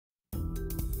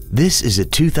This is a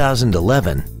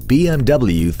 2011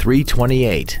 BMW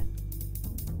 328.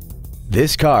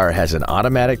 This car has an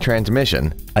automatic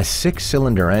transmission, a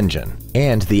 6-cylinder engine,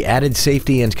 and the added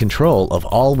safety and control of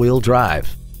all-wheel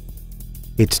drive.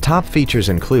 Its top features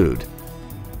include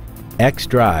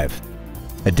xDrive,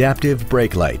 adaptive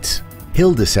brake lights,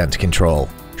 hill descent control,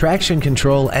 traction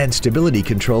control and stability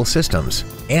control systems,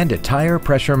 and a tire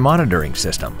pressure monitoring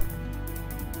system.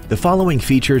 The following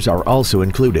features are also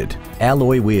included: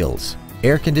 alloy wheels,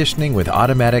 air conditioning with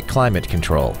automatic climate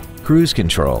control, cruise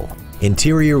control,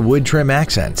 interior wood trim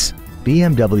accents,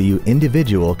 BMW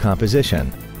individual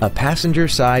composition, a passenger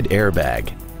side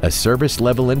airbag, a service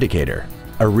level indicator,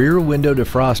 a rear window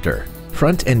defroster,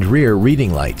 front and rear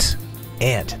reading lights,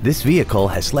 and this vehicle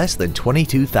has less than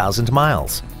 22,000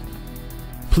 miles.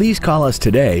 Please call us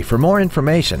today for more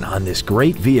information on this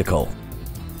great vehicle.